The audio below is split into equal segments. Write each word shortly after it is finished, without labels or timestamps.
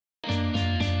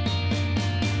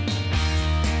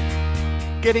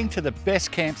Getting to the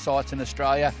best campsites in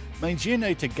Australia means you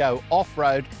need to go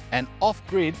off-road and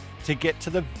off-grid to get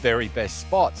to the very best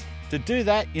spots. To do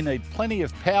that, you need plenty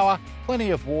of power,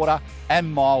 plenty of water,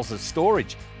 and miles of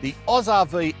storage. The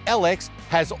AusRV LX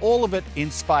has all of it in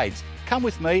spades. Come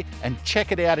with me and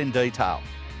check it out in detail.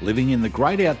 Living in the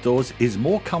great outdoors is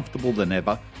more comfortable than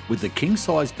ever with the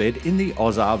king-size bed in the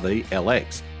AusRV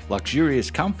LX. Luxurious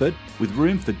comfort with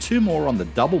room for 2 more on the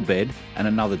double bed and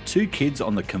another 2 kids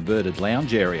on the converted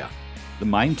lounge area. The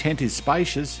main tent is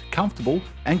spacious, comfortable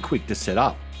and quick to set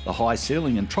up. The high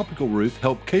ceiling and tropical roof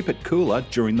help keep it cooler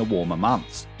during the warmer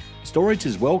months. Storage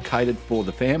is well catered for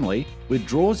the family with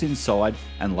drawers inside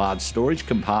and large storage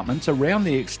compartments around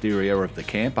the exterior of the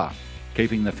camper.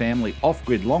 Keeping the family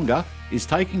off-grid longer is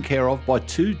taken care of by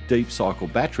 2 deep cycle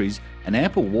batteries and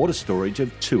ample water storage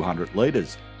of 200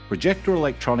 litres. Projector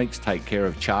electronics take care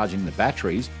of charging the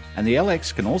batteries, and the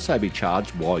LX can also be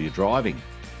charged while you're driving.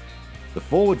 The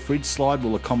forward fridge slide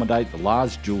will accommodate the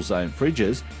large dual zone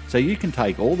fridges, so you can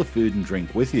take all the food and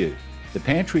drink with you. The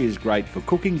pantry is great for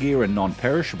cooking gear and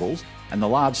non-perishables, and the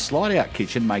large slide-out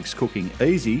kitchen makes cooking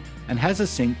easy and has a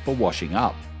sink for washing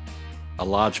up. A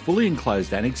large fully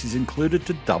enclosed annex is included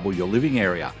to double your living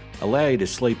area, allow you to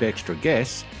sleep extra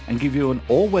guests, and give you an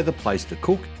all-weather place to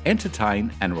cook,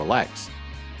 entertain and relax.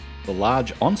 The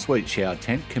large ensuite shower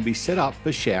tent can be set up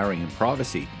for showering and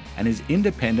privacy and is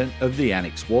independent of the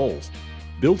annex walls.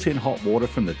 Built-in hot water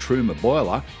from the Truma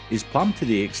boiler is plumbed to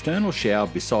the external shower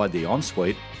beside the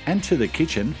ensuite and to the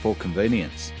kitchen for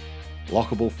convenience.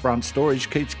 Lockable front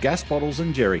storage keeps gas bottles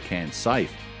and jerry cans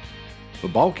safe. For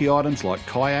bulky items like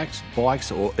kayaks,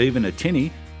 bikes or even a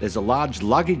tinny, there's a large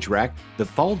luggage rack that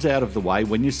folds out of the way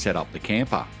when you set up the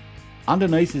camper.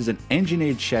 Underneath is an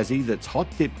engineered chassis that's hot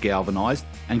dip galvanized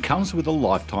and comes with a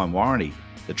lifetime warranty.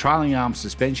 The trailing arm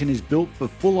suspension is built for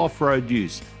full off-road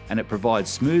use and it provides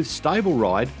smooth, stable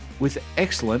ride with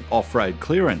excellent off-road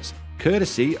clearance,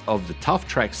 courtesy of the Tough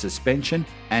Track suspension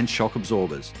and shock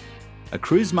absorbers. A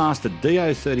Cruisemaster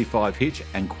DO35 hitch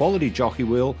and quality jockey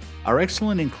wheel are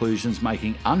excellent inclusions,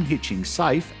 making unhitching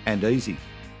safe and easy.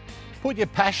 Put your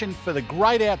passion for the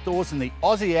great outdoors in the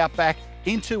Aussie outback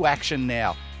into action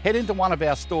now. Head into one of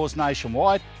our stores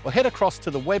nationwide or head across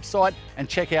to the website and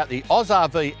check out the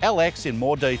AusRV LX in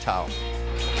more detail.